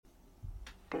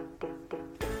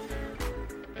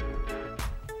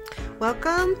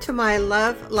Welcome to my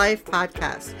Love Life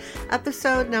podcast,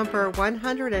 episode number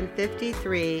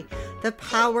 153, The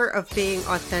Power of Being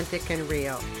Authentic and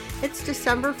Real. It's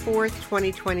December 4th,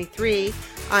 2023.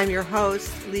 I'm your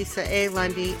host, Lisa A.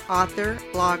 Lundy, author,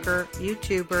 blogger,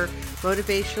 YouTuber,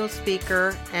 motivational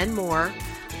speaker, and more.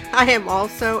 I am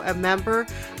also a member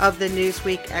of the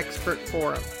Newsweek Expert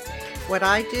Forum. What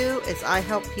I do is I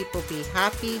help people be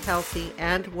happy, healthy,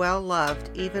 and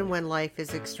well-loved even when life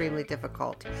is extremely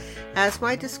difficult. As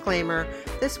my disclaimer,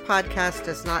 this podcast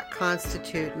does not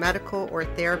constitute medical or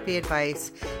therapy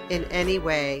advice in any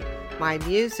way. My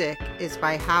music is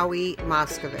by Howie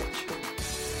Moscovich.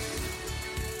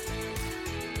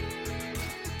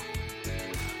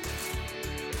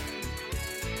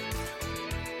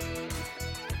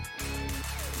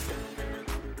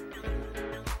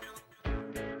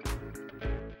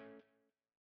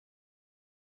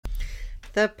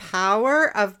 The power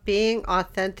of being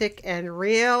authentic and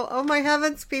real. Oh my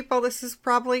heavens, people, this is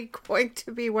probably going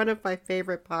to be one of my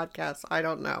favorite podcasts. I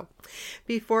don't know.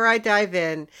 Before I dive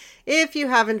in, if you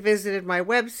haven't visited my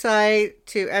website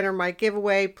to enter my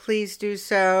giveaway, please do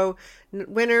so.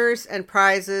 Winners and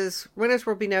prizes. Winners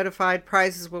will be notified.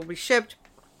 Prizes will be shipped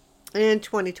in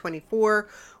 2024.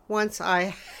 Once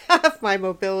I have my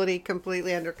mobility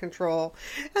completely under control,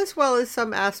 as well as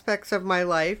some aspects of my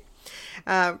life.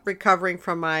 Recovering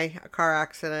from my car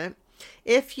accident.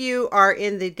 If you are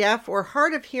in the deaf or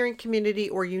hard of hearing community,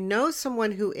 or you know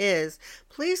someone who is,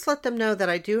 please let them know that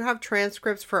I do have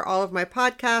transcripts for all of my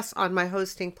podcasts on my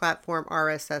hosting platform,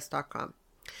 rss.com.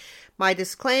 My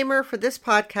disclaimer for this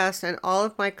podcast and all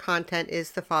of my content is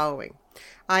the following.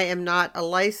 I am not a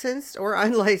licensed or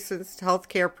unlicensed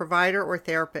healthcare provider or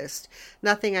therapist.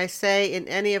 Nothing I say in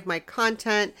any of my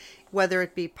content, whether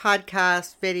it be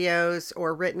podcasts, videos,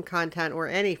 or written content or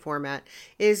any format,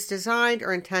 is designed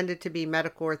or intended to be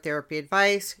medical or therapy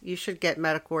advice. You should get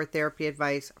medical or therapy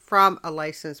advice from a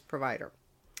licensed provider.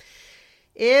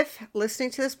 If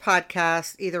listening to this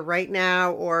podcast, either right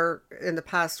now or in the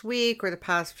past week or the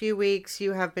past few weeks,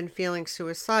 you have been feeling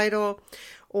suicidal,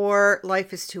 or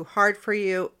life is too hard for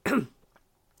you,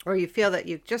 or you feel that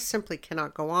you just simply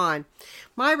cannot go on,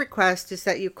 my request is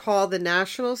that you call the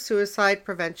National Suicide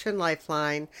Prevention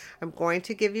Lifeline. I'm going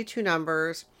to give you two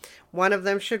numbers. One of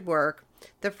them should work.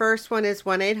 The first one is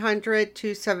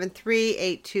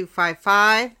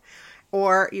 1-800-273-8255,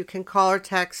 or you can call or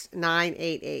text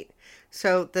 988.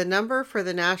 So the number for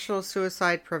the National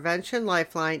Suicide Prevention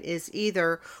Lifeline is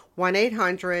either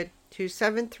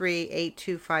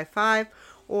 1-800-273-8255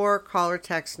 or call or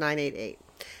text 988.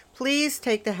 Please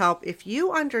take the help. If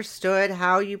you understood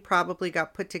how you probably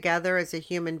got put together as a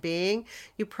human being,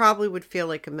 you probably would feel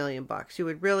like $1,000,000. You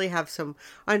would really have some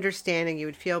understanding. You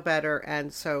would feel better.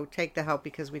 And so take the help,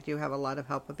 because we do have a lot of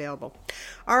help available.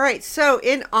 All right. So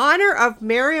in honor of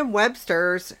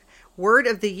Merriam-Webster's Word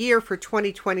of the Year for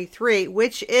 2023,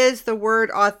 which is the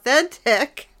word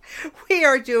authentic, we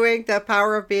are doing the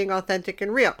power of being authentic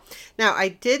and real. Now, I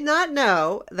did not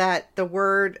know that the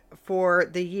word for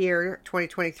the year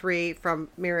 2023 from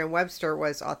Merriam-Webster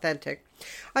was authentic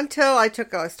until I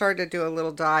started to do a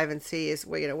little dive and see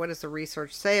what does the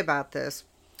research say about this.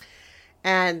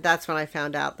 And that's when I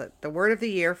found out that the word of the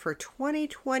year for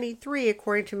 2023,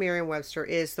 according to Merriam-Webster,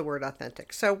 is the word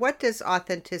authentic. So what does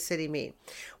authenticity mean?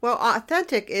 Well,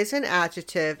 authentic is an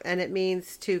adjective, and it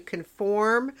means to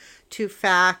conform to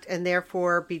fact and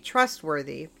therefore be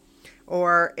trustworthy.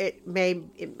 Or it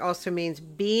also means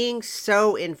being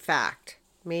so in fact,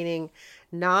 meaning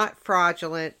not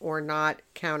fraudulent or not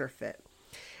counterfeit.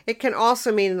 It can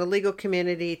also mean in the legal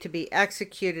community to be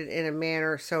executed in a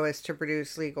manner so as to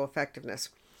produce legal effectiveness.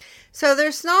 So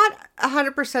there's not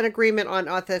 100% agreement on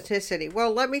authenticity.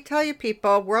 Well, let me tell you,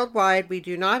 people, worldwide, we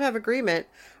do not have agreement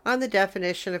on the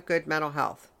definition of good mental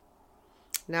health.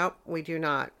 No, we do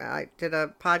not. I did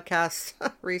a podcast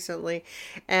recently,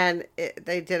 and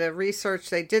they did a research.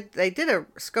 They did a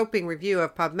scoping review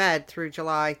of PubMed through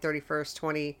July 31st,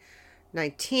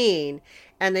 2019,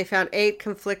 and they found 8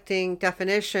 conflicting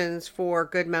definitions for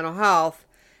good mental health,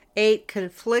 8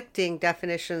 conflicting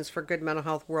definitions for good mental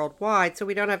health worldwide. So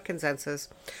we don't have consensus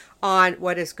on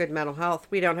what is good mental health.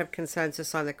 We don't have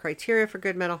consensus on the criteria for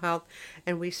good mental health,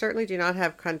 and we certainly do not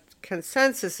have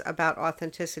consensus about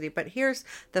authenticity. But here's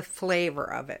the flavor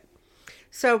of it.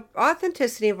 So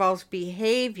authenticity involves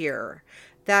behavior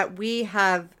that we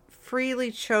have freely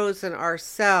chosen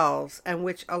ourselves and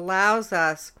which allows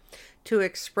us to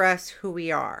express who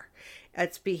we are.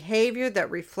 It's behavior that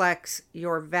reflects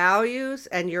your values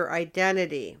and your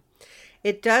identity.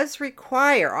 It does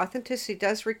require, authenticity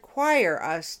does require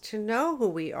us to know who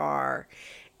we are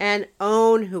and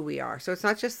own who we are. So it's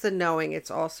not just the knowing,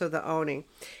 it's also the owning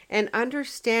and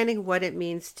understanding what it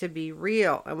means to be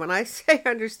real. And when I say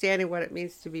understanding what it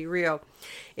means to be real,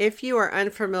 if you are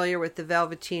unfamiliar with The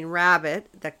Velveteen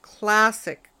Rabbit, the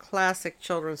classic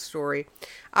children's story,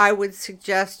 I would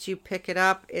suggest you pick it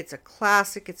up. It's a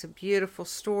classic. It's a beautiful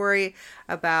story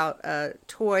about a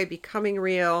toy becoming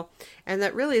real. And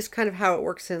that really is kind of how it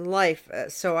works in life.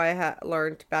 So I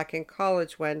learned back in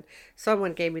college when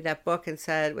someone gave me that book and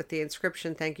said, with the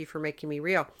inscription, "Thank you for making me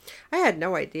real." I had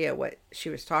no idea what she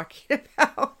was talking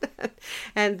about.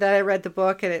 And then I read the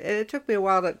book, and it took me a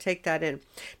while to take that in.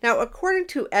 Now, according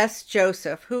to S.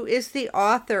 Joseph, who is the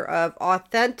author of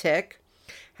Authentic,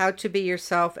 How to Be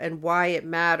Yourself and Why It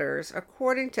Matters,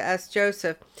 according to S.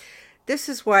 Joseph, this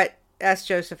is what S.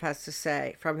 Joseph has to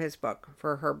say from his book,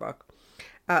 for her book.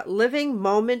 Living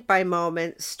moment by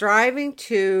moment, striving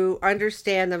to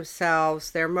understand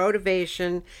themselves, their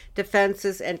motivation,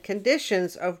 defenses, and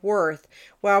conditions of worth,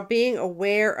 while being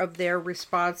aware of their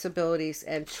responsibilities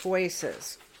and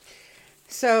choices.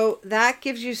 So that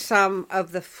gives you some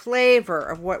of the flavor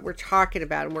of what we're talking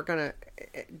about, and we're going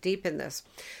to deepen this.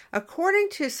 According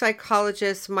to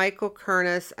psychologists Michael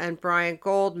Kernes and Brian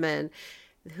Goldman,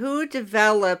 who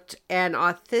developed an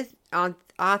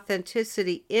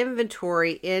authenticity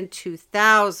inventory in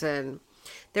 2000,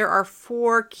 there are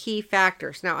 4 key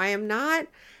factors. Now, I am not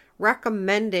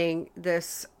recommending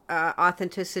this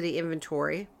authenticity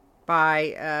inventory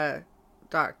by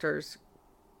Doctors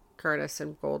Kernes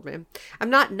and Goldman.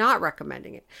 I'm not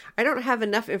recommending it. I don't have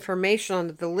enough information on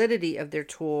the validity of their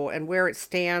tool and where it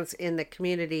stands in the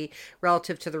community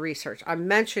relative to the research. I'm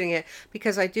mentioning it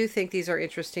because I do think these are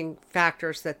interesting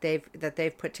factors that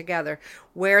they've put together.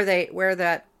 Where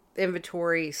that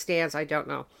inventory stands, I don't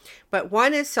know. But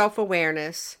 1 is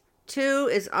self-awareness. 2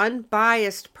 is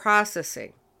unbiased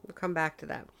processing. We'll come back to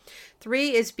that.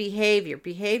 3 is behavior.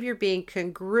 Behavior being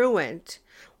congruent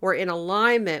or in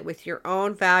alignment with your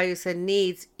own values and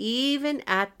needs, even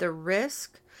at the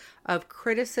risk of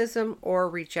criticism or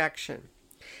rejection.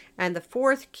 And the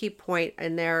 4th key point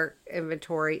in their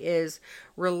inventory is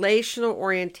relational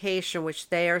orientation, which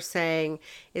they are saying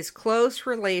is close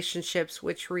relationships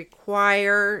which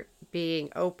require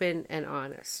being open and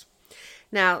honest.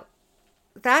 Now,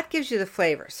 that gives you the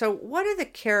flavor. So what are the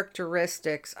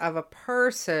characteristics of a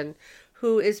person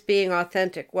who is being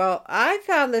authentic? Well, I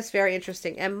found this very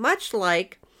interesting, and much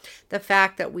like the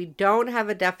fact that we don't have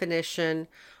a definition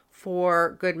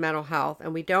for good mental health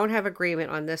and we don't have agreement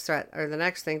on this or the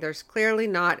next thing, there's clearly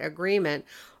not agreement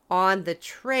on the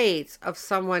traits of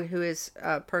someone who is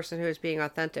a person who is being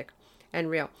authentic and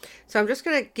real. So I'm just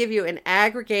going to give you an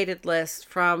aggregated list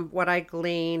from what I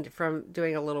gleaned from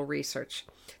doing a little research.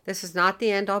 This is not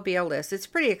the end-all be-all list. It's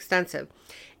pretty extensive.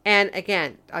 And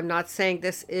again, I'm not saying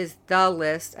this is the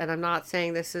list, and I'm not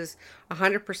saying this is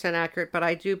 100% accurate, but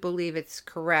I do believe it's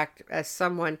correct as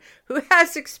someone who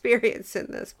has experience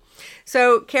in this.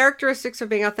 So, characteristics of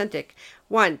being authentic.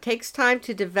 1, takes time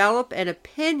to develop an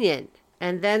opinion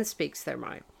and then speaks their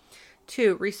mind.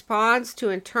 2, responds to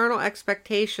internal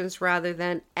expectations rather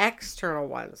than external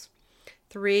ones.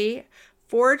 3,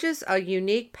 forges a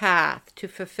unique path to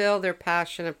fulfill their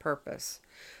passion and purpose.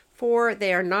 4,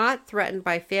 they are not threatened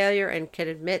by failure and can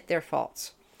admit their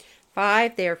faults.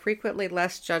 5, they are frequently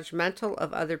less judgmental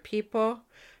of other people.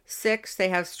 6, they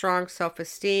have strong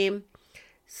self-esteem.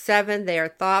 7, they are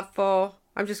thoughtful.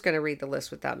 I'm just going to read the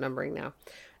list without numbering now.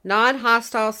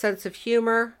 Non-hostile sense of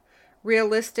humor,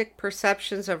 realistic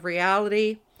perceptions of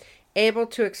reality, able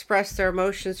to express their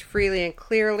emotions freely and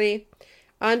clearly,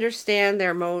 understand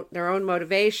their own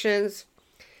motivations.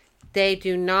 They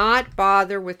do not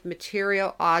bother with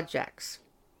material objects.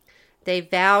 They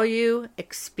value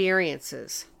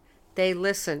experiences. They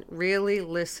really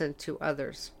listen to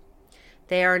others.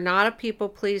 They are not a people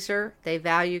pleaser. They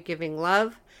value giving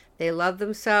love. They love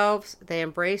themselves. They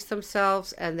embrace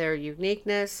themselves and their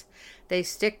uniqueness. They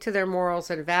stick to their morals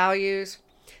and values.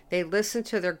 They listen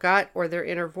to their gut or their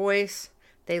inner voice.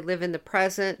 They live in the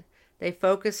present. They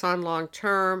focus on long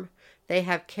term. They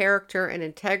have character and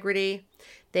integrity.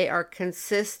 They are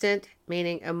consistent,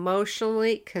 meaning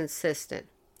emotionally consistent.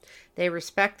 They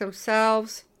respect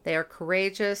themselves. They are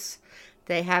courageous.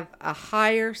 They have a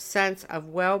higher sense of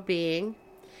well-being.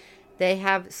 They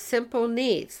have simple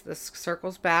needs. This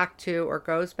circles back to or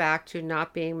goes back to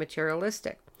not being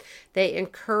materialistic. They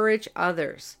encourage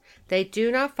others. They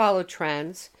do not follow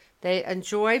trends. They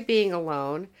enjoy being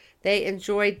alone. They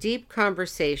enjoy deep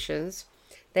conversations.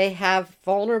 They have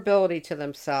vulnerability to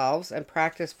themselves and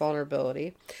practice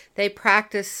vulnerability. They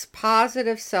practice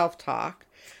positive self talk.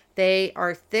 They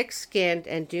are thick skinned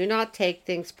and do not take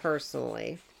things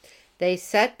personally. They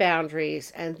set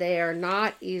boundaries and they are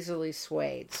not easily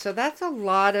swayed. So that's a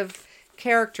lot of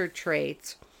character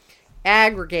traits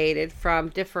aggregated from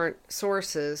different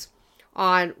sources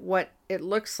on what it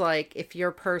looks like if you're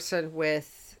a person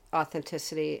with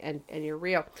authenticity and you're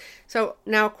real. So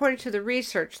now, according to the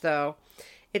research, though,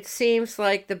 it seems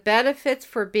like the benefits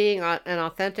for being an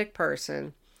authentic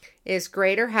person is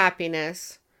greater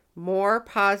happiness, more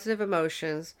positive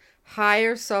emotions,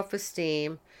 higher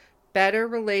self-esteem, better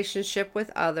relationship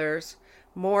with others,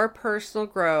 more personal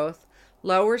growth,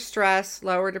 lower stress,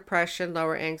 lower depression,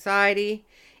 lower anxiety,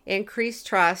 increased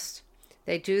trust.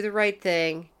 They do the right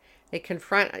thing. They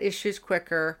confront issues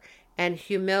quicker, and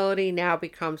humility now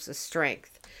becomes a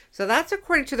strength. So that's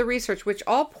according to the research, which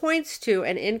all points to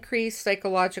an increased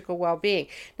psychological well-being.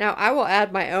 Now, I will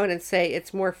add my own and say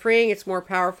it's more freeing, it's more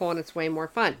powerful, and it's way more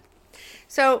fun.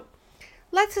 So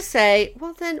let's just say,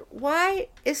 well, then why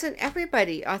isn't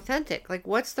everybody authentic? Like,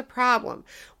 what's the problem?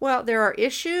 Well, there are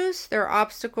issues, there are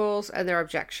obstacles, and there are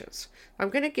objections. I'm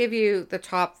going to give you the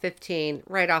top 15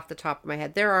 right off the top of my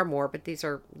head. There are more, but these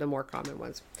are the more common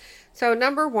ones. So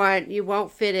number one, you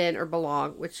won't fit in or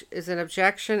belong, which is an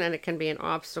objection, and it can be an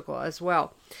obstacle as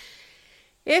well.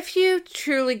 If you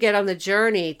truly get on the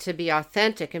journey to be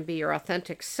authentic and be your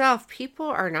authentic self, people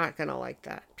are not going to like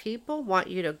that. People want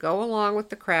you to go along with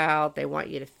the crowd. They want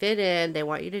you to fit in. They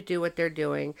want you to do what they're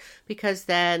doing because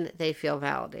then they feel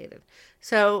validated.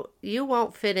 So you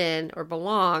won't fit in or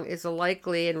belong is a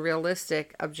likely and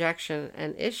realistic objection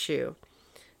and issue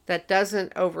that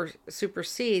doesn't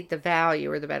supersede the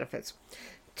value or the benefits.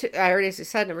 I already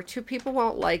said number two, people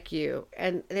won't like you,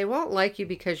 and they won't like you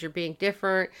because you're being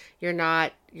different. You're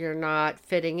not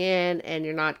fitting in, and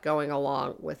you're not going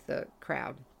along with the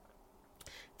crowd.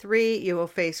 Three, you will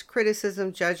face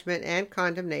criticism, judgment, and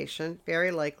condemnation.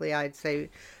 Very likely, I'd say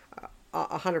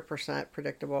 100%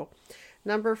 predictable.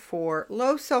 Number four,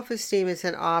 low self-esteem is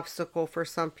an obstacle for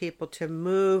some people to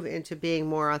move into being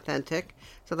more authentic.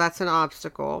 So that's an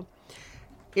obstacle.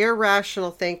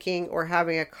 Irrational thinking or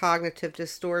having a cognitive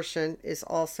distortion is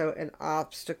also an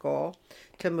obstacle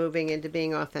to moving into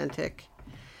being authentic.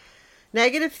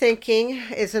 Negative thinking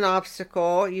is an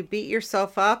obstacle. You beat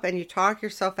yourself up and you talk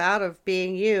yourself out of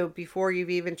being you before you've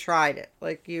even tried it.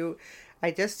 I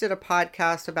just did a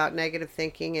podcast about negative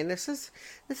thinking, and this is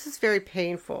very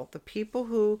painful. The people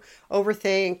who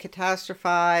overthink,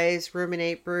 catastrophize,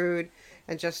 ruminate, brood,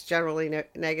 and just generally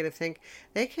negative think,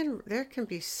 they can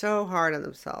be so hard on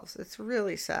themselves. It's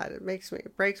really sad.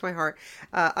 It breaks my heart.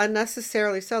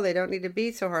 Unnecessarily so. They don't need to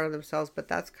be so hard on themselves, but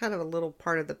that's kind of a little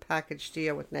part of the package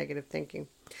deal with negative thinking.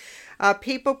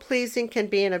 People pleasing can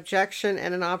be an objection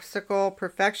and an obstacle.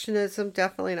 Perfectionism,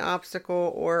 definitely an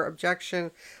obstacle or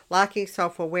objection. Lacking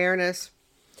self-awareness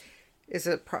is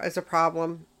a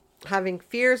problem. Having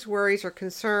fears, worries, or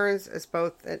concerns is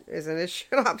an issue,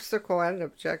 an obstacle, and an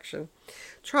objection.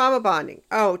 Trauma bonding.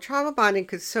 Oh, trauma bonding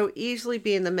could so easily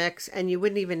be in the mix and you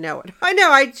wouldn't even know it. I know,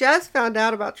 I just found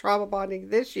out about trauma bonding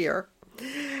this year,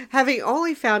 having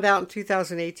only found out in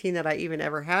 2018 that I even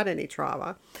ever had any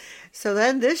trauma. So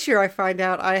then this year I find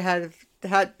out I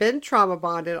had been trauma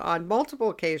bonded on multiple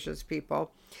occasions,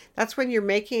 people. That's when you're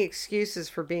making excuses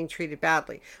for being treated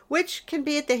badly, which can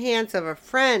be at the hands of a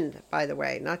friend, by the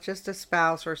way, not just a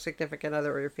spouse or a significant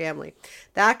other or your family.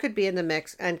 That could be in the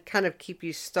mix and kind of keep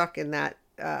you stuck in that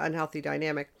unhealthy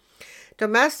dynamic.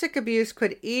 Domestic abuse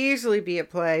could easily be at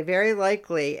play, very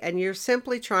likely, and you're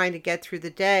simply trying to get through the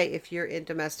day if you're in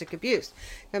domestic abuse.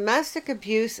 Domestic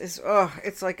abuse is,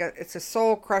 it's a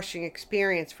soul-crushing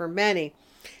experience for many.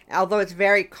 Although it's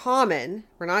very common,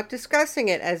 we're not discussing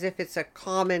it as if it's a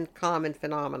common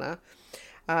phenomena,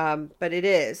 but it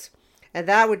is. And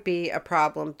that would be a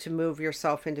problem to move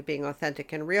yourself into being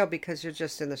authentic and real because you're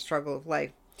just in the struggle of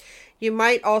life. You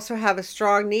might also have a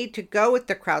strong need to go with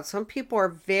the crowd. Some people are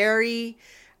very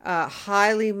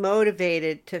highly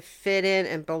motivated to fit in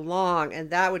and belong,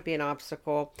 and that would be an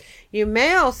obstacle. You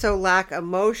may also lack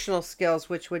emotional skills,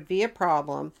 which would be a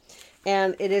problem.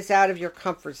 And it is out of your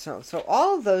comfort zone. So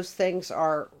all of those things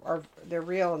they're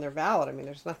real and they're valid. I mean,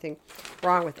 there's nothing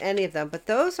wrong with any of them. But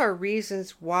those are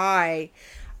reasons why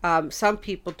some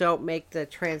people don't make the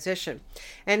transition.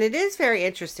 And it is very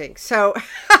interesting. So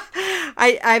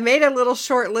I made a little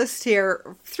short list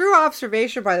here through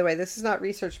observation, by the way. This is not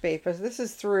research-based, but this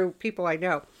is through people I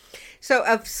know. So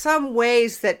of some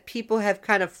ways that people have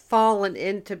kind of fallen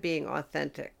into being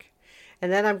authentic.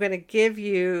 And then I'm going to give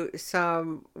you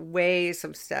some ways,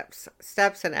 some steps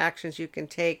and actions you can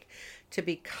take to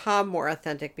become more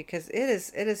authentic, because it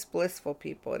is blissful,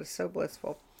 people. It is so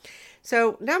blissful.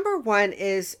 So number one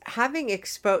is having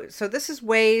exposed. So this is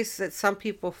ways that some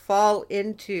people fall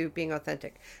into being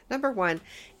authentic. Number one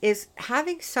is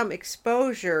having some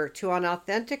exposure to an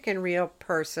authentic and real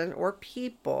person or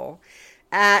people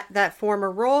that form a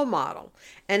role model,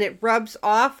 and it rubs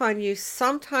off on you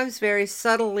sometimes very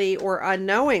subtly or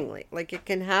unknowingly. Like it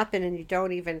can happen and you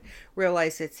don't even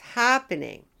realize it's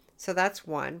happening. So that's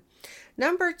one.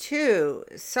 Number two,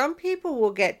 some people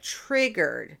will get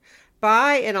triggered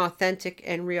by an authentic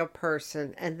and real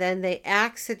person, and then they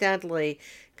accidentally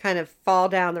kind of fall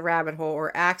down the rabbit hole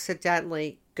or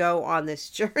accidentally go on this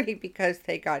journey because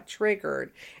they got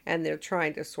triggered and they're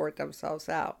trying to sort themselves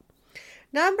out.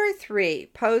 Number three,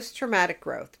 post-traumatic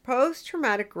growth.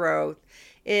 Post-traumatic growth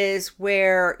is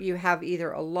where you have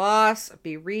either a loss, a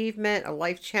bereavement, a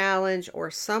life challenge, or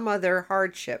some other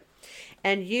hardship,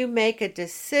 and you make a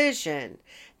decision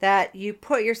that you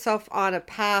put yourself on a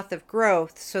path of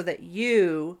growth so that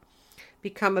you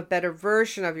become a better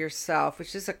version of yourself,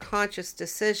 which is a conscious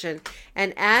decision.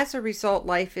 And as a result,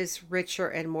 life is richer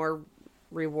and more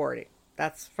rewarding.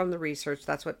 That's from the research.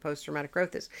 That's what post-traumatic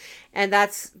growth is. And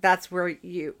that's where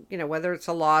you know, whether it's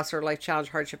a loss or life challenge,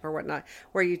 hardship or whatnot,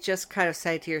 where you just kind of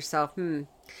say to yourself,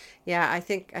 yeah, I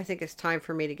think it's time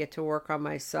for me to get to work on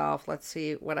myself. Let's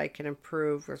see what I can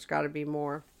improve. There's got to be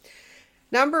more.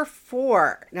 Number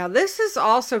four. Now, this is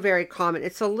also very common.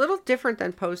 It's a little different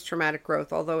than post-traumatic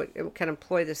growth, although it can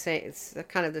employ the same, it's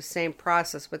kind of the same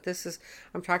process, but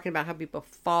I'm talking about how people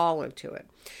fall into it.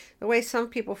 The way some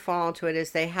people fall into it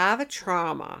is they have a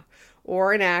trauma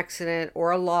or an accident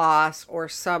or a loss or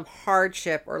some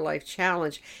hardship or life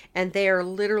challenge, and they are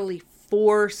literally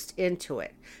forced into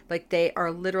it. Like they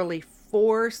are literally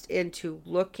forced into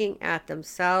looking at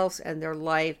themselves and their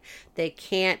life. They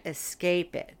can't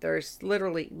escape it. There's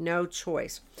literally no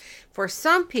choice. For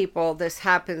some people, this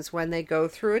happens when they go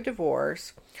through a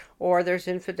divorce or there's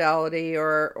infidelity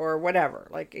or whatever.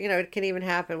 Like, you know, it can even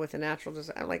happen with a natural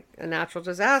disaster. Like a natural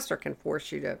disaster can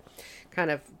force you to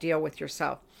kind of deal with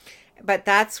yourself. But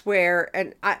that's where,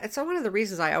 it's one of the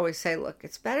reasons I always say, look,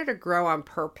 it's better to grow on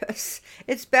purpose.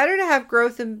 It's better to have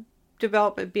growth and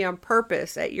development be on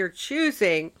purpose at your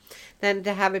choosing than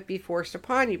to have it be forced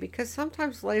upon you, because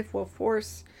sometimes life will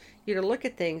force you to look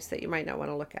at things that you might not want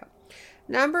to look at.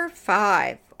 Number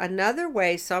five, another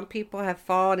way some people have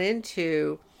fallen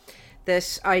into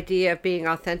this idea of being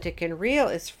authentic and real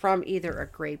is from either a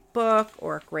great book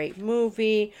or a great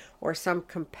movie or some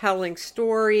compelling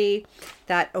story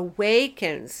that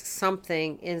awakens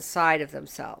something inside of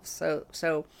themselves.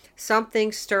 So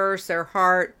something stirs their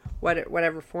heart,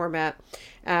 whatever format.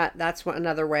 That's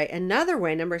another way. Another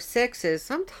way, number six, is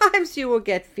sometimes you will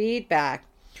get feedback.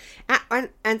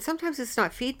 And sometimes it's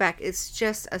not feedback. It's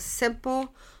just a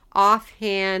simple,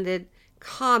 offhanded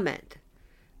comment.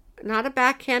 Not a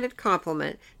backhanded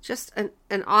compliment, just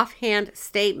an offhand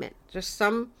statement. Just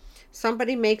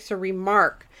somebody makes a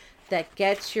remark that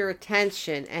gets your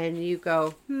attention and you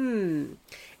go,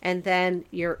 and then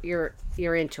you're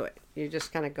into it. You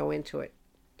just kind of go into it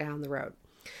down the road.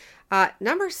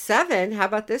 Number seven, how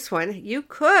about this one? You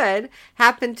could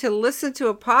happen to listen to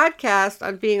a podcast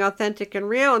on being authentic and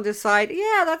real and decide,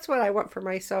 yeah, that's what I want for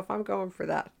myself. I'm going for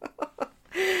that.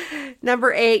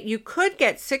 Number eight, you could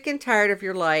get sick and tired of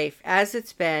your life as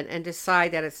it's been and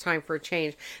decide that it's time for a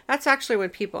change. That's actually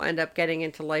when people end up getting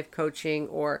into life coaching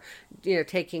or, you know,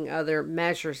 taking other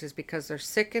measures, is because they're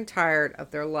sick and tired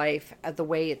of their life the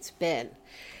way it's been.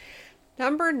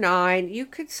 Number nine,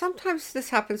 sometimes this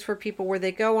happens for people where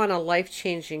they go on a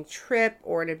life-changing trip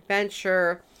or an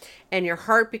adventure and your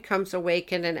heart becomes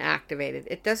awakened and activated.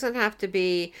 It doesn't have to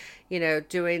be, you know,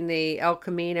 doing the El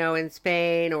Camino in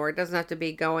Spain, or it doesn't have to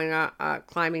be going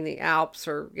climbing the Alps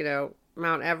or, you know,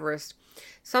 Mount Everest.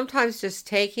 Sometimes just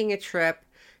taking a trip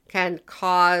can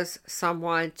cause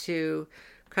someone to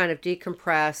kind of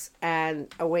decompress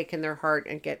and awaken their heart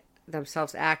and get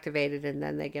themselves activated, and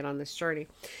then they get on this journey.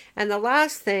 And the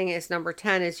last thing is number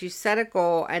 10 is you set a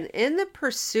goal, and in the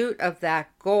pursuit of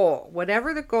that goal,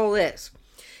 whatever the goal is,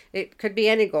 it could be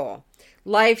any goal,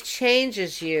 life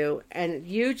changes you and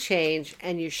you change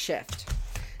and you shift.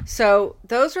 So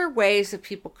those are ways that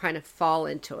people kind of fall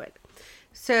into it.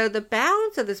 So the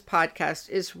balance of this podcast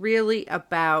is really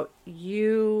about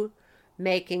you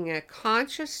making a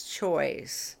conscious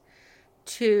choice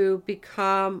to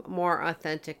become more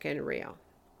authentic and real.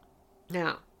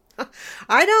 Now,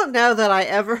 I don't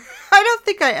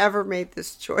think I ever made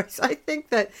this choice. I think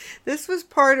that this was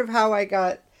part of how I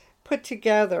got put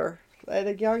together. at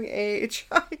a young age.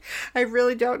 I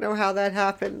really don't know how that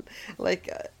happened. Like,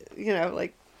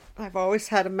 like I've always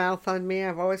had a mouth on me.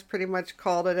 I've always pretty much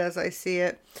called it as I see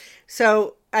it.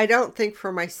 So I don't think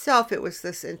for myself it was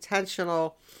this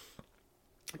intentional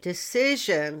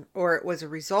decision, or it was a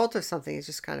result of something. It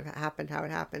just kind of happened how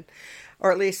it happened,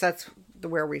 or at least that's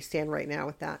where we stand right now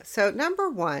with that. So number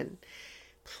one,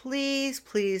 please,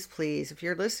 please, please, if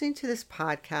you're listening to this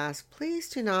podcast, please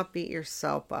do not beat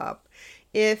yourself up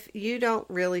if you don't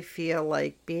really feel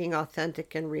like being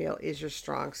authentic and real is your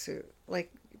strong suit.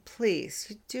 Like, please,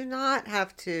 you do not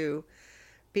have to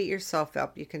beat yourself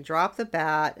up. You can drop the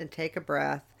bat and take a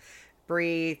breath,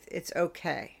 breathe. It's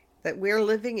okay. That we're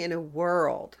living in a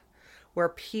world where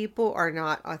people are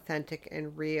not authentic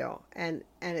and real. And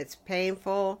it's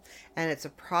painful and it's a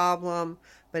problem,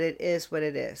 but it is what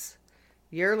it is.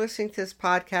 You're listening to this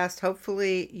podcast.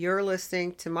 Hopefully you're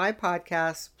listening to my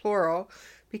podcast, plural,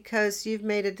 because you've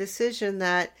made a decision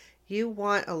that you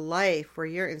want a life where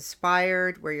you're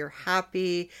inspired, where you're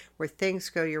happy, where things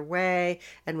go your way.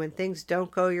 And when things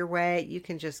don't go your way, you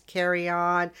can just carry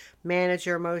on, manage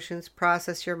your emotions,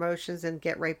 process your emotions, and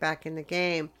get right back in the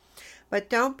game. But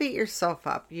don't beat yourself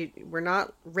up. We're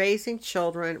not raising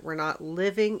children. We're not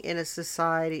living in a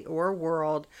society or a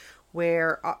world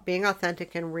where being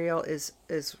authentic and real is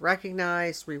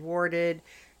recognized, rewarded,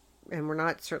 and we're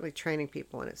not certainly training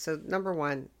people in it. So number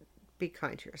one, be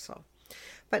kind to yourself.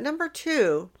 But number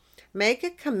two, make a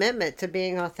commitment to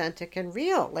being authentic and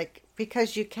real, like,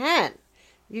 because you can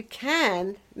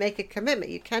make a commitment.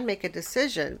 You can make a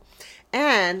decision.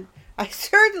 And I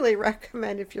certainly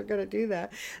recommend, if you're going to do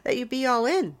that, that you be all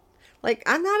in. Like,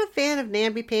 I'm not a fan of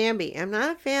namby-pamby. I'm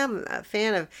not a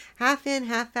fan of half in,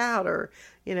 half out, or,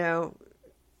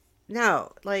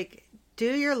 no, like,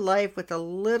 do your life with a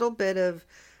little bit of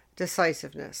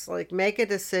decisiveness. Like, make a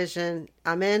decision.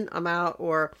 I'm in, I'm out,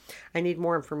 or I need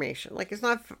more information. Like, it's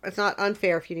not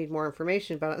unfair if you need more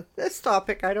information, but on this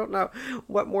topic, I don't know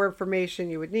what more information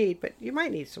you would need, but you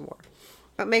might need some more.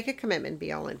 But make a commitment,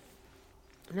 be all in.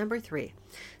 Number three,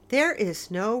 there is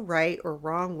no right or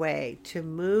wrong way to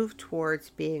move towards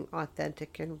being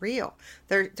authentic and real.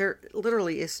 There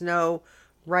literally is no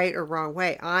right or wrong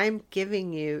way. I'm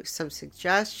giving you some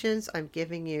suggestions. I'm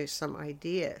giving you some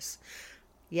ideas.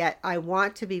 Yet I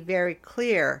want to be very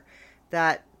clear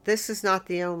that this is not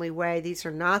the only way. These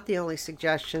are not the only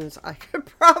suggestions. I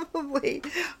probably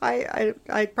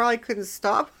couldn't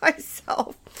stop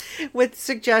myself with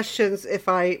suggestions if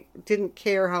I didn't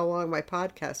care how long my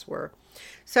podcasts were.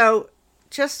 So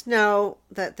just know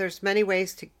that there's many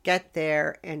ways to get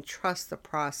there, and trust the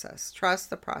process. Trust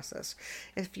the process.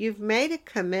 If you've made a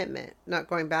commitment, not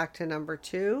going back to number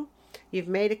two, you've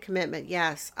made a commitment.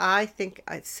 Yes, I think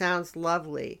it sounds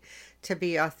lovely to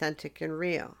be authentic and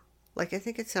real. Like, I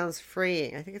think it sounds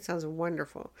freeing. I think it sounds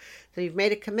wonderful. So you've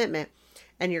made a commitment,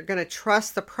 and you're going to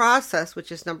trust the process,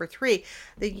 which is number three.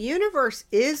 The universe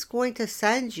is going to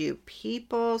send you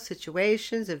people,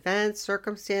 situations, events,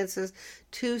 circumstances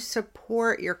to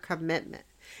support your commitment.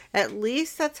 At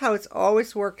least that's how it's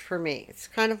always worked for me. It's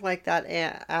kind of like that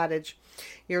adage.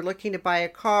 You're looking to buy a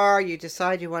car, you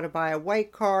decide you want to buy a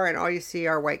white car, and all you see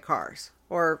are white cars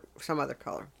or some other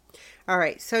color. All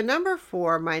right, so number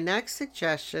four, my next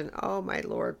suggestion, oh my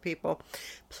Lord, people,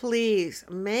 please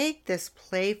make this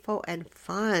playful and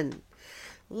fun.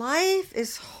 Life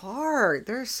is hard.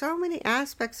 There are so many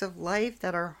aspects of life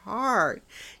that are hard.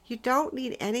 You don't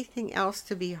need anything else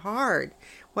to be hard.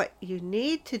 What you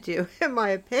need to do, in my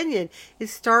opinion,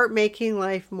 is start making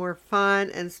life more fun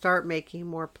and start making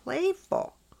more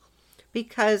playful.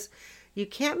 Because you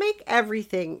can't make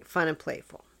everything fun and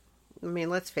playful. I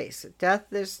mean, let's face it,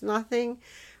 there's nothing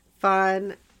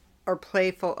fun or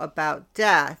playful about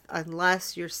death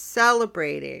unless you're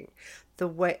celebrating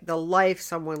the life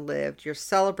someone lived. You're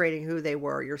celebrating who they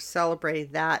were. You're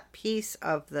celebrating that piece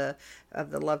of the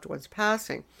loved one's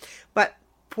passing. But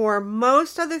for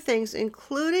most other things,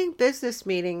 including business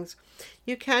meetings,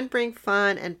 you can bring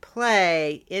fun and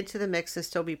play into the mix and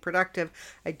still be productive.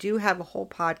 I do have a whole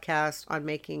podcast on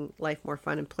making life more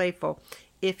fun and playful.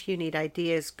 If you need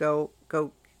ideas, go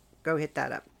hit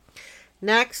that up.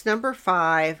 Next, number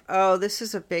five. Oh, this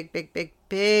is a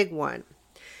big one.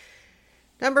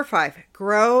 Number five,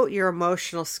 grow your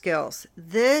emotional skills.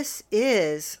 This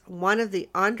is one of the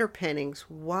underpinnings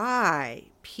why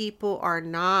people are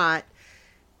not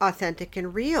authentic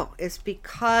and real. It's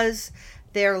because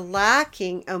they're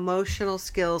lacking emotional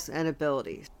skills and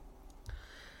abilities.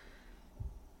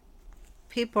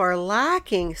 People are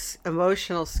lacking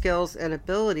emotional skills and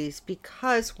abilities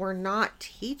because we're not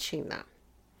teaching them.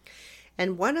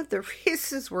 And one of the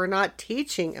reasons we're not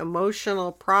teaching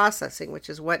emotional processing, which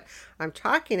is what I'm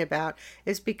talking about,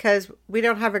 is because we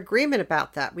don't have agreement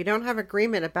about that. We don't have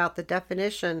agreement about the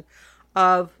definition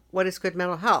of what is good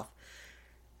mental health.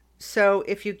 So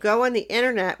if you go on the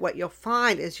internet, what you'll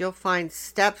find is you'll find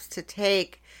steps to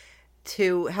take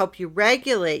to help you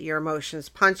regulate your emotions.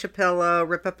 Punch a pillow,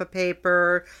 rip up a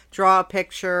paper, draw a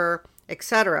picture,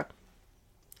 etc.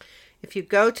 If you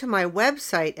go to my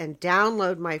website and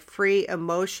download my free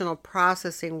emotional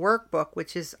processing workbook,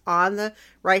 which is on the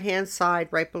right-hand side,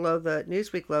 right below the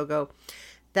Newsweek logo,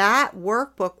 that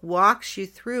workbook walks you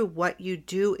through what you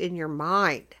do in your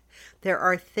mind. There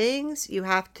are things you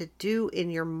have to do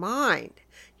in your mind,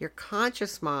 your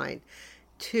conscious mind,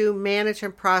 to manage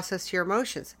and process your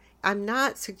emotions. I'm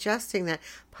not suggesting that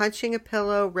punching a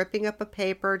pillow, ripping up a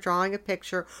paper, drawing a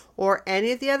picture, or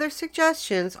any of the other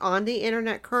suggestions on the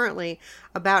internet currently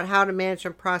about how to manage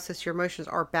and process your emotions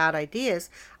are bad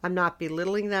ideas. I'm not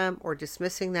belittling them or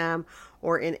dismissing them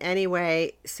or in any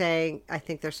way saying I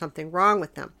think there's something wrong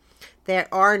with them. They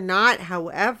are not,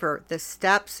 however, the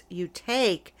steps you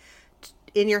take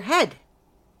in your head.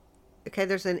 Okay,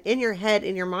 there's an in your head,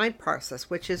 in your mind process,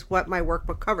 which is what my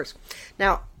workbook covers.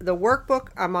 Now, the workbook,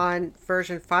 I'm on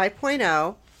version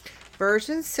 5.0.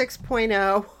 Version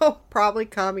 6.0 will probably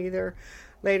come either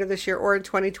later this year or in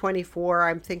 2024.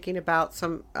 I'm thinking about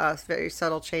some very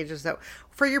subtle changes that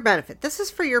for your benefit. This is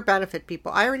for your benefit,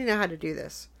 people. I already know how to do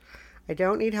this. I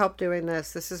don't need help doing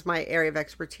this. This is my area of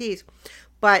expertise.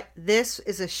 But this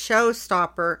is a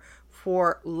showstopper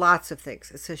for lots of things.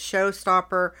 It's a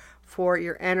showstopper for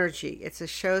your energy. It's a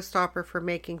showstopper for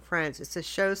making friends. It's a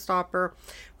showstopper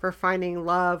for finding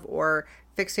love or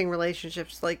fixing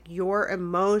relationships. Like, your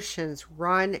emotions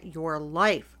run your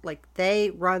life. Like,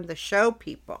 they run the show,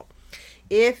 people.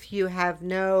 If you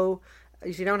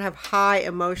don't have high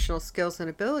emotional skills and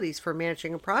abilities for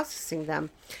managing and processing them,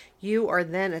 you are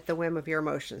then at the whim of your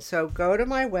emotions. So go to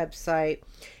my website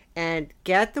and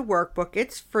get the workbook.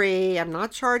 It's free. I'm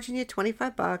not charging you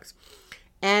 $25.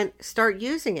 And start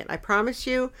using it. I promise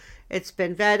you, it's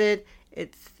been vetted.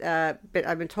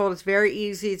 I've been told it's very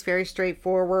easy. It's very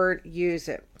straightforward. Use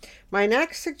it. My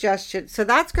next suggestion, so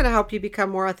that's going to help you become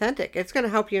more authentic. It's going to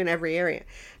help you in every area.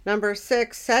 Number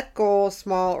 6, set goals,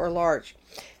 small or large.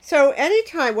 So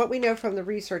anytime, what we know from the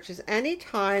research is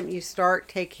anytime you start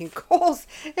taking goals,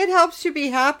 it helps you be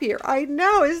happier. I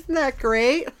know, isn't that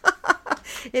great?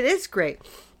 It is great.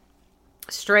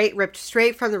 Ripped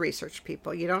straight from the research,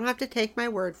 people. You don't have to take my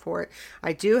word for it.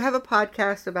 I do have a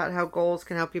podcast about how goals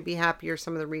can help you be happier.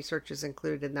 Some of the research is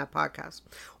included in that podcast.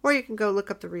 Or you can go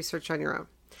look up the research on your own.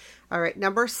 All right,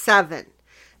 number 7.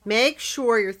 Make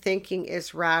sure your thinking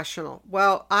is rational.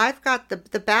 Well, I've got the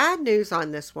bad news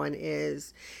on this one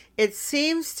is it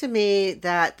seems to me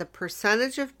that the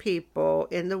percentage of people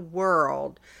in the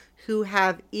world who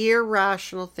have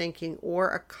irrational thinking or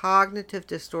a cognitive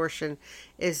distortion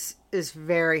is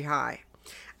very high.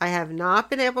 I have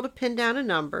not been able to pin down a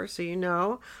number, so you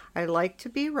know I like to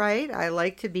be right. I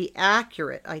like to be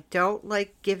accurate. I don't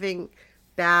like giving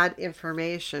bad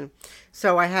information.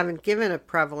 So I haven't given a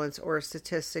prevalence or a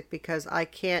statistic because I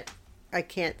can't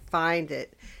find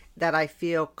it that I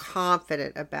feel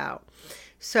confident about.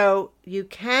 So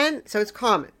it's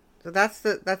common. So that's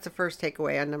the first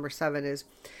takeaway on number 7 is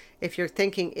if your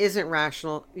thinking isn't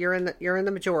rational, you're in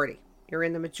the majority. You're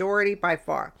in the majority by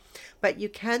far. But you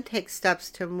can take steps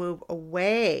to move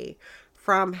away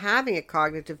from having a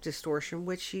cognitive distortion,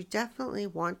 which you definitely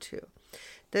want to.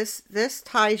 This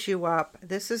ties you up.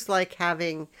 This is like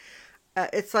having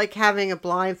it's like having a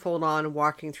blindfold on and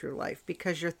walking through life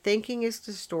because your thinking is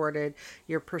distorted,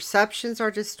 your perceptions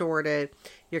are distorted,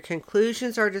 your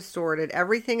conclusions are distorted.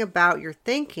 Everything about your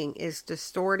thinking is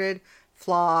distorted,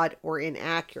 flawed, or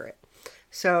inaccurate.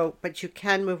 So, but you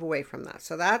can move away from that.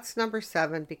 So that's number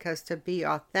 7, because to be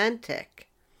authentic,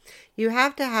 you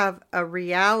have to have a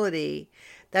reality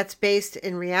that's based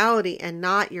in reality and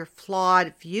not your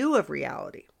flawed view of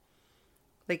reality.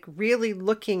 Like really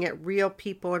looking at real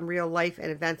people and real life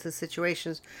and events and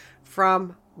situations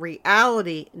from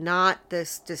reality, not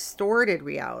this distorted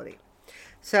reality.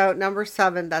 So number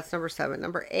 7, that's number 7.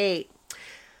 Number 8,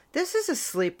 this is a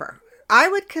sleeper. I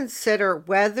would consider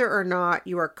whether or not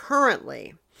you are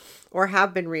currently or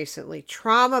have been recently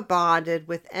trauma bonded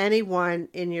with anyone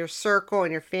in your circle,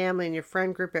 in your family, in your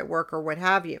friend group at work, or what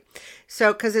have you.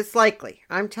 So, because it's likely,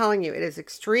 I'm telling you, it is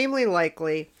extremely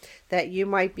likely that you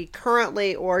might be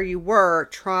currently or you were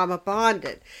trauma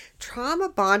bonded. Trauma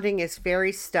bonding is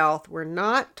very stealth. We're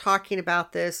not talking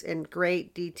about this in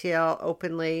great detail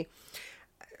openly.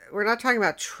 not talking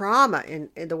about trauma in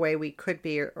the way we could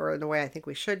be, or in the way I think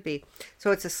we should be.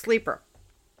 So it's a sleeper.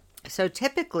 So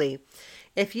typically,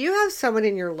 if you have someone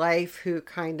in your life who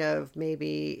kind of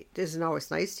maybe isn't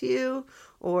always nice to you,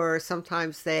 or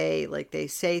sometimes they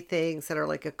say things that are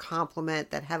like a compliment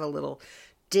that have a little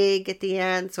dig at the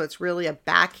end, so it's really a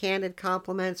backhanded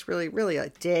compliment. It's really a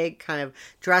dig, kind of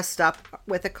dressed up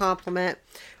with a compliment,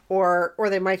 or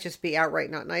they might just be outright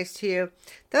not nice to you.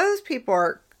 Those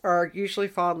people are usually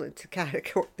fall into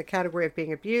the category of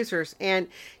being abusers. And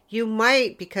you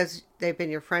might, because they've been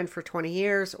your friend for 20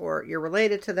 years, or you're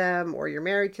related to them, or you're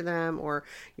married to them, or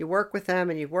you work with them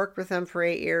and you've worked with them for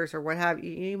 8 years, or what have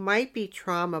you, you might be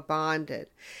trauma bonded.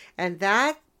 And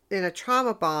that, in a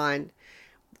trauma bond,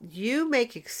 you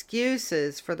make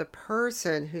excuses for the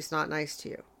person who's not nice to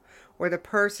you, or the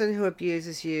person who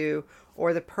abuses you,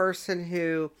 or the person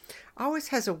who always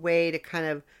has a way to kind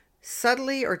of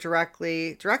subtly or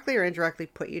directly or indirectly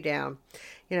put you down,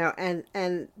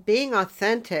 and being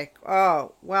authentic.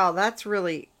 Oh, wow, that's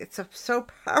really, so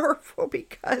powerful,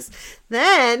 because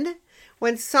then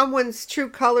when someone's true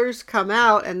colors come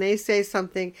out and they say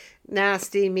something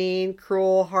nasty, mean,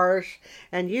 cruel, harsh,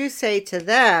 and you say to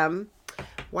them,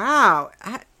 wow,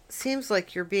 that seems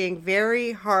like you're being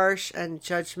very harsh and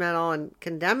judgmental and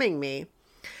condemning me.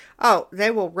 Oh, they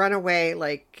will run away,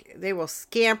 they will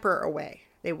scamper away.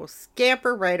 They will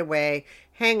scamper right away,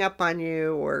 hang up on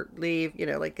you, or leave,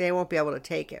 they won't be able to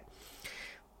take it.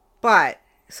 But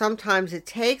sometimes it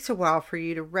takes a while for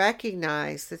you to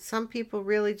recognize that some people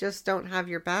really just don't have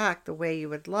your back the way you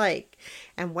would like.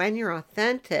 And when you're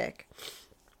authentic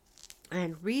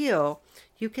and real,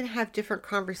 you can have different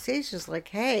conversations like,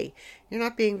 hey, you're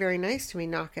not being very nice to me,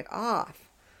 knock it off.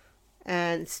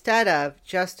 And instead of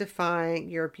justifying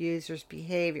your abuser's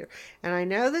behavior. And I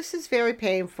know this is very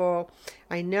painful.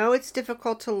 I know it's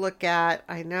difficult to look at.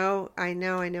 I know.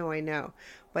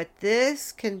 But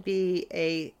this can be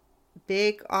a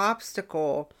big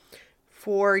obstacle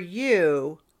for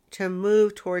you to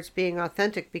move towards being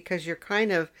authentic, because you're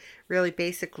kind of really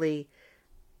basically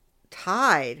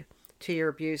tied to your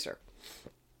abuser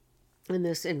in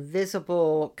this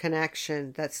invisible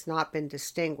connection that's not been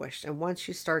distinguished. And once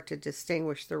you start to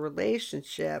distinguish the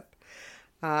relationship,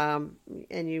 and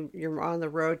you're on the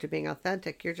road to being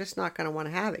authentic, you're just not going to want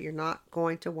to have it. You're not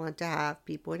going to want to have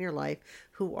people in your life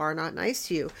who are not nice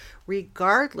to you,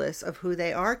 regardless of who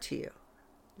they are to you.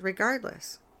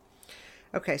 Regardless.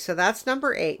 Okay, so that's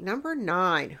number 8. Number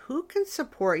 9, who can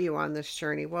support you on this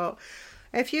journey? Well,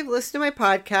 if you've listened to my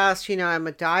podcast, you know I'm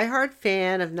a diehard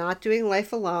fan of not doing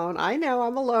life alone. I know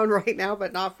I'm alone right now,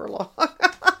 but not for long.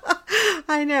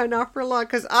 I know, not for long,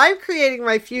 because I'm creating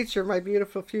my future, my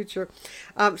beautiful future.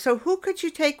 So who could you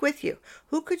take with you?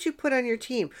 Who could you put on your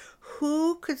team?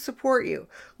 Who could support you?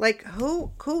 Like,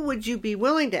 who would you be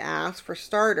willing to ask, for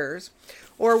starters?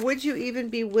 Or would you even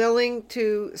be willing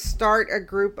to start a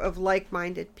group of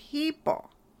like-minded people?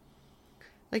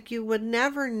 Like, you would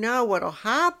never know what'll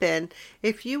happen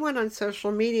if you went on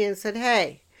social media and said,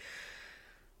 hey,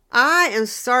 I am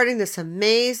starting this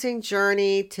amazing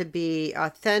journey to be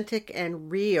authentic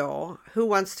and real. Who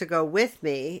wants to go with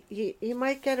me? You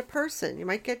might get a person. You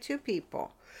might get 2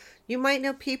 people. You might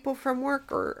know people from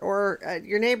work, or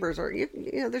your neighbors, or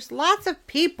there's lots of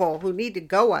people who need to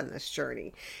go on this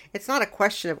journey. It's not a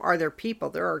question of, are there people?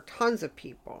 There are tons of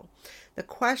people. The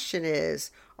question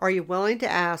is, are you willing to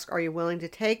ask? Are you willing to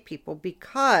take people?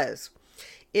 Because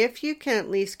if you can at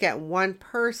least get one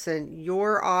person,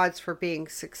 your odds for being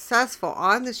successful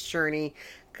on this journey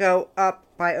go up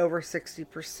by over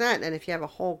 60%. And if you have a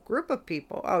whole group of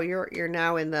people, you're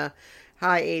now in the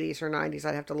high 80s or 90s.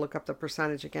 I'd have to look up the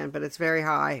percentage again, but it's very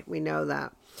high. We know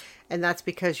that. And that's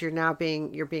because you're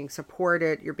being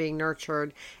supported, you're being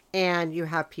nurtured, and you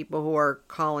have people who are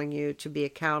calling you to be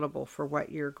accountable for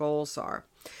what your goals are.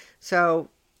 So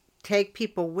take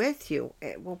people with you.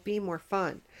 It will be more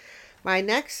fun. My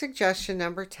next suggestion,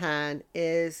 number 10,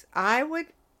 is I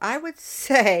would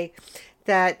say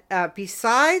that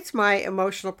besides my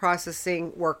emotional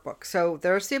processing workbook, so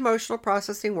there's the emotional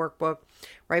processing workbook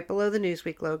right below the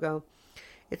Newsweek logo.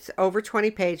 It's over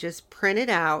 20 pages. Print it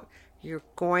out. You're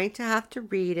going to have to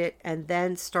read it and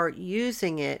then start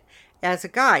using it as a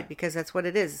guide, because that's what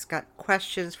it is. It's got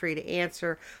questions for you to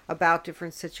answer about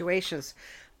different situations.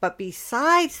 But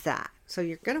besides that, so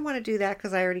you're going to want to do that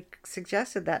because I already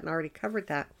suggested that and already covered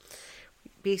that.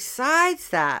 Besides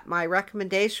that, my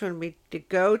recommendation would be to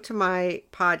go to my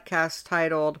podcast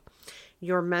titled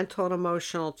Your Mental and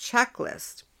Emotional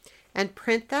Checklist and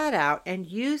print that out and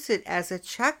use it as a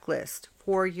checklist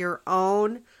for your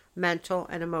own mental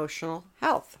and emotional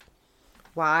health.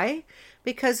 Why?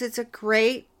 Because it's a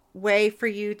great way for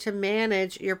you to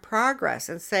manage your progress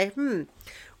and say,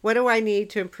 what do I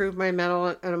need to improve my mental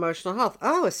and emotional health?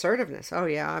 Oh, assertiveness. Oh,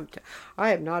 yeah,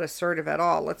 I am not assertive at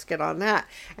all. Let's get on that.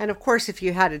 And of course, if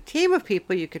you had a team of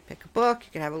people, you could pick a book.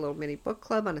 You could have a little mini book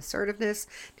club on assertiveness.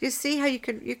 Do you see how you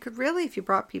could really, if you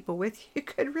brought people with you, you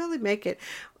could really make it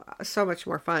so much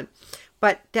more fun.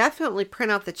 But definitely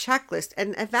print out the checklist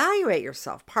and evaluate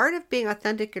yourself. Part of being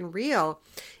authentic and real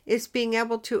is being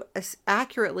able to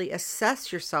accurately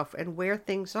assess yourself and where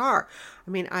things are. I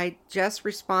mean, I just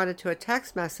responded to a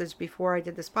text message before I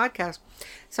did this podcast.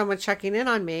 Someone checking in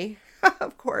on me,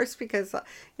 of course, because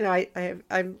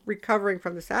I'm recovering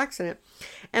from this accident,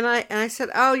 and I said,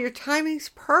 "Oh, your timing's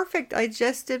perfect. I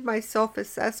just did my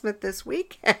self-assessment this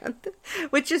weekend,"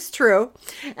 which is true,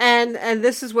 and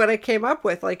this is what I came up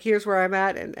with. Like, here's where I'm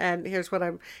at, and here's what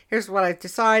I've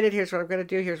decided. Here's what I'm going to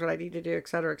do. Here's what I need to do, et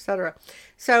cetera, et cetera.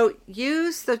 So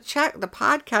use the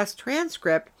podcast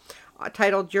transcript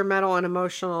titled "Your Mental and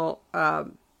Emotional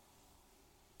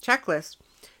Checklist"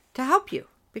 to help you.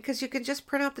 Because you can just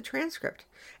print out the transcript.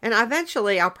 And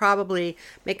eventually I'll probably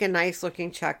make a nice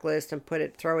looking checklist and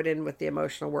throw it in with the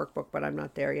emotional workbook, but I'm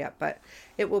not there yet. But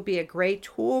it will be a great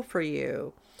tool for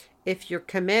you if you're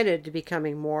committed to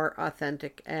becoming more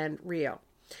authentic and real.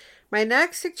 My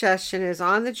next suggestion is,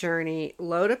 on the journey,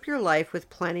 load up your life with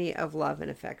plenty of love and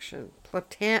affection.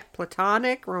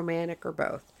 Platonic, romantic, or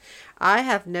both. I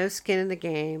have no skin in the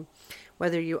game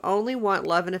whether you only want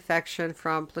love and affection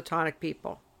from platonic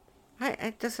people.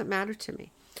 It doesn't matter to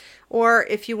me. Or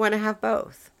if you want to have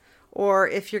both. Or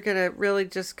if you're going to really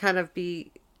just kind of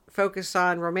be focused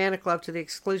on romantic love to the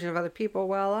exclusion of other people,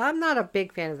 well, I'm not a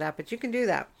big fan of that, but you can do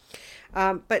that.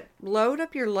 But load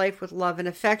up your life with love and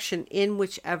affection in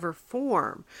whichever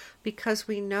form, because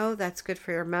we know that's good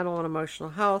for your mental and emotional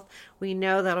health. We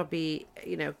know that'll be,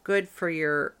 good for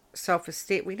your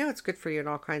self-esteem. We know it's good for you in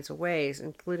all kinds of ways,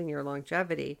 including your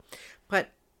longevity. But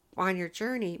on your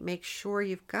journey, make sure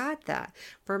you've got that.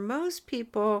 For most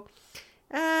people,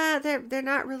 they're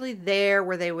not really there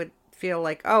where they would feel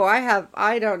like, oh,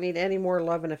 I don't need any more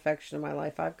love and affection in my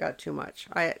life. I've got too much.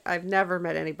 I've never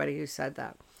met anybody who said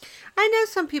that. I know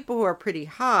some people who are pretty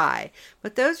high,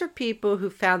 but those are people who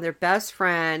found their best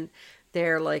friend.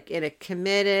 They're like in a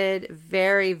committed,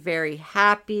 very, very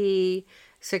happy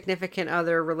significant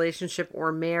other relationship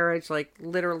or marriage, like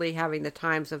literally having the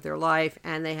times of their life,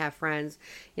 and they have friends.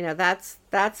 That's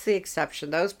the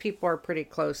exception. Those people are pretty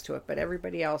close to it, but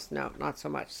everybody else, no, not so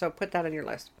much. So put that on your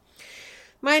list.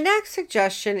 My next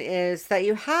suggestion is that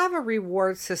you have a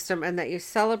reward system and that you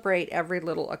celebrate every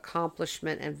little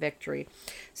accomplishment and victory.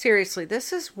 Seriously,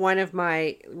 this is one of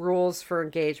my rules for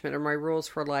engagement, or my rules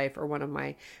for life, or one of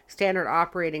my standard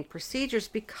operating procedures,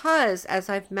 because, as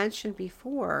I've mentioned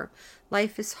before,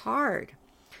 life is hard.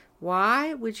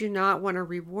 Why would you not want to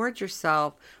reward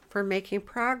yourself for making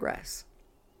progress?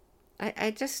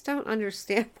 I just don't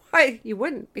understand why you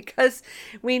wouldn't, because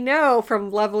we know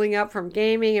from leveling up, from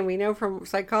gaming, and we know from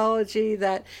psychology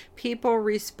that people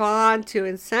respond to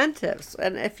incentives.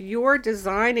 And if you're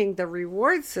designing the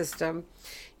reward system,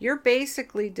 you're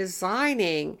basically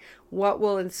designing what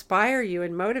will inspire you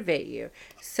and motivate you.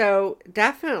 So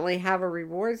definitely have a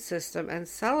reward system and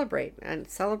celebrate,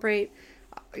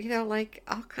 like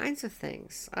all kinds of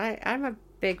things. I'm a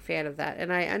big fan of that,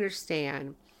 and I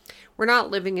understand. We're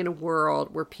not living in a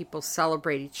world where people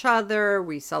celebrate each other.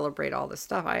 We celebrate all this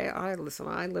stuff. I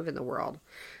live in the world.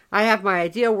 I have my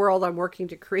ideal world I'm working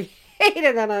to create,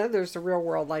 and then there's the real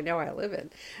world I know I live in.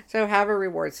 So have a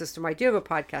reward system. I do have a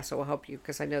podcast that will help you,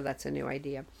 because I know that's a new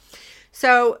idea.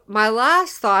 So my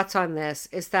last thoughts on this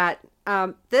is that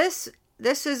this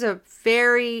is a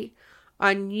very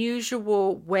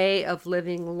unusual way of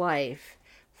living life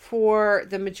for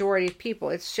the majority of people.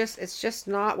 It's just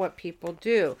not what people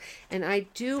do. And I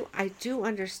do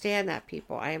understand that,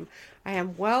 people. I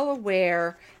am well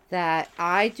aware that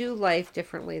I do life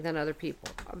differently than other people.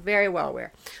 I'm very well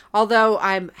aware. Although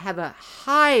I have a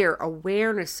higher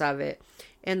awareness of it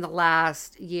in the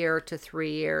last year to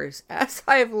 3 years, as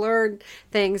I've learned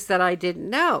things that I didn't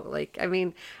know.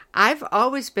 I've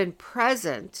always been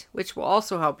present, which will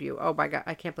also help you. Oh my God,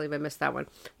 I can't believe I missed that one.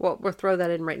 Well, we'll throw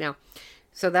that in right now.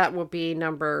 So that will be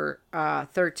number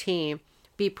 13,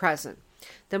 be present.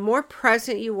 The more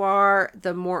present you are,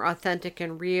 the more authentic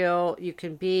and real you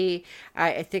can be.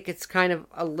 I think it's kind of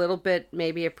a little bit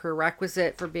maybe a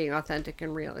prerequisite for being authentic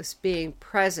and real is being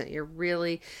present.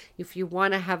 If you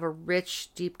want to have a rich,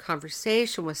 deep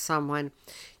conversation with someone,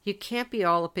 you can't be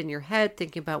all up in your head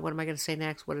thinking about, what am I going to say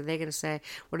next? What are they going to say?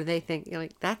 What do they think?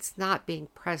 That's not being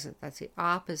present. That's the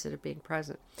opposite of being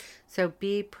present. So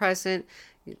be present.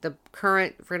 The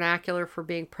current vernacular for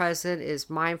being present is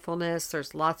mindfulness.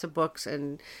 There's lots of books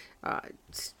and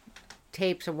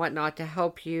tapes and whatnot to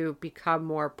help you become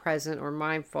more present or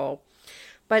mindful.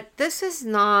 But this is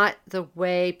not the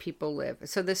way people live.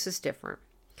 So this is different.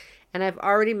 And I've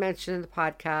already mentioned in the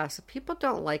podcast, people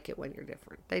don't like it when you're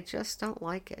different. They just don't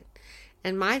like it.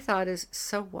 And my thought is,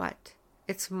 so what?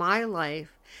 It's my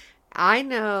life. I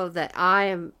know that I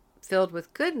am filled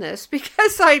with goodness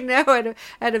because I know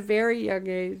at a very young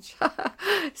age,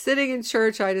 sitting in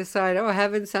church, I decide, oh,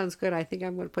 heaven sounds good. I think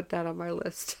I'm going to put that on my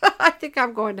list. I think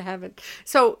I'm going to heaven.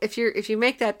 So if you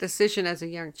make that decision as a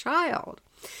young child,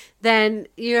 then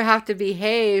you have to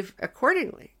behave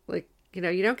accordingly. Like, you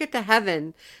don't get to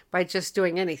heaven by just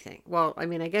doing anything. Well, I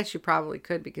mean, I guess you probably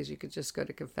could, because you could just go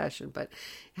to confession, but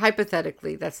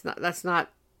hypothetically, that's not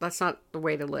the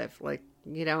way to live. Like,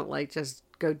 you don't just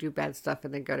go do bad stuff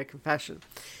and then go to confession.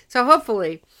 So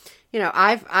hopefully,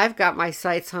 I've got my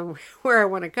sights on where I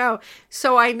want to go.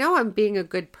 So I know I'm being a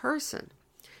good person.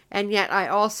 And yet I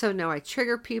also know I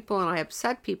trigger people and I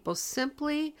upset people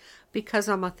simply because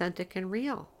I'm authentic and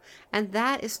real. And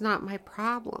that is not my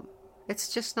problem.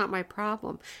 It's just not my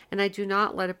problem. And I do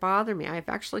not let it bother me. I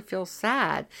actually feel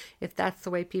sad if that's the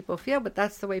way people feel, but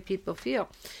that's the way people feel.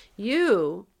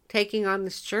 You taking on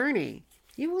this journey,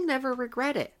 you will never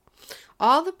regret it.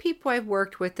 All the people I've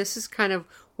worked with, this is kind of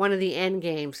one of the end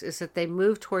games, is that they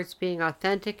move towards being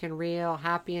authentic and real,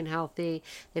 happy and healthy.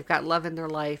 They've got love in their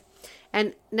life.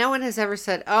 And no one has ever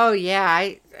said, oh yeah,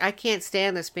 I can't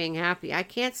stand this being happy. I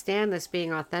can't stand this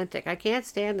being authentic. I can't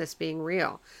stand this being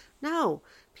real. No,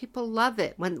 people love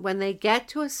it. When they get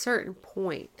to a certain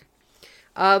point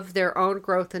of their own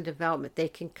growth and development, they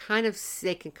can kind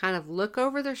of look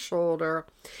over their shoulder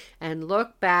and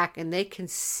look back, and they can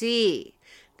see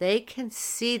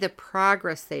the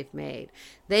progress they've made.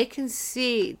 They can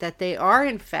see that they are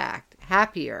in fact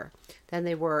happier than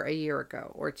they were a year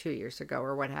ago or 2 years ago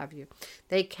or what have you.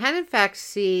 They can in fact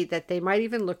see that they might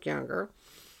even look younger.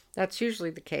 That's usually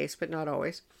the case, but not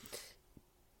always.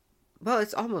 Well,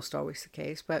 it's almost always the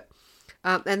case, but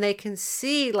and they can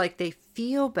see like they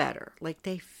feel better, like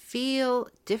they feel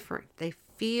different. They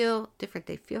feel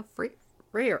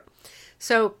freer.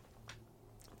 So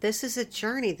this is a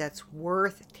journey that's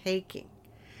worth taking.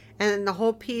 And the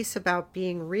whole piece about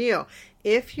being real.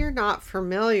 If you're not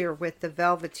familiar with The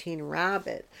Velveteen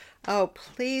Rabbit, oh,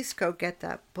 please go get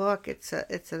that book. It's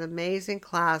an amazing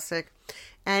classic.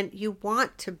 And you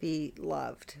want to be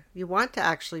loved. You want to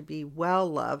actually be well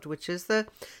loved, which is the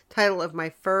title of my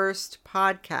first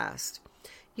podcast.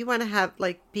 You want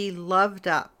to be loved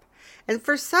up. And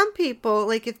for some people,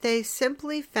 if they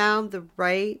simply found the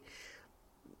right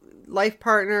life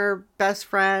partner, best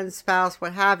friend, spouse,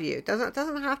 what have you, it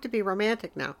doesn't have to be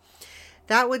romantic now.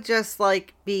 That would just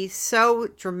be so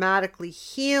dramatically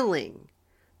healing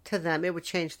to them. It would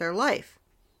change their life.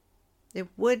 It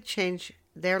would change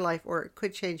their life, or it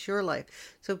could change your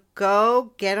life. So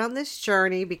go get on this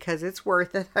journey because it's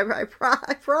worth it. I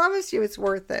promise you it's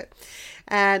worth it.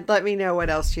 And let me know what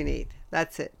else you need.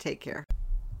 That's it. Take care.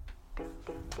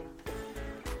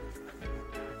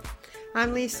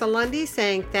 I'm Lisa Lundy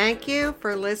saying thank you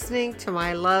for listening to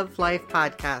my Love Life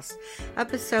podcast,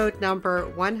 episode number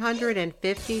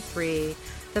 153,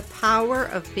 The Power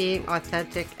of Being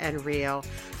Authentic and Real.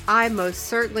 I most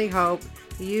certainly hope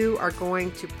you are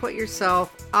going to put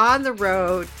yourself on the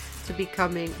road to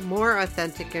becoming more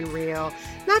authentic and real,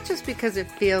 not just because it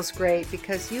feels great,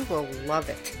 because you will love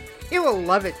it. You will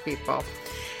love it, people.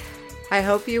 I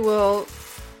hope you will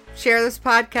share this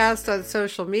podcast on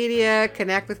social media,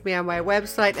 connect with me on my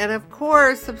website, and of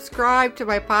course, subscribe to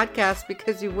my podcast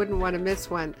because you wouldn't want to miss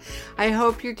one. I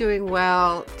hope you're doing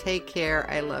well. Take care.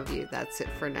 I love you. That's it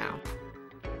for now.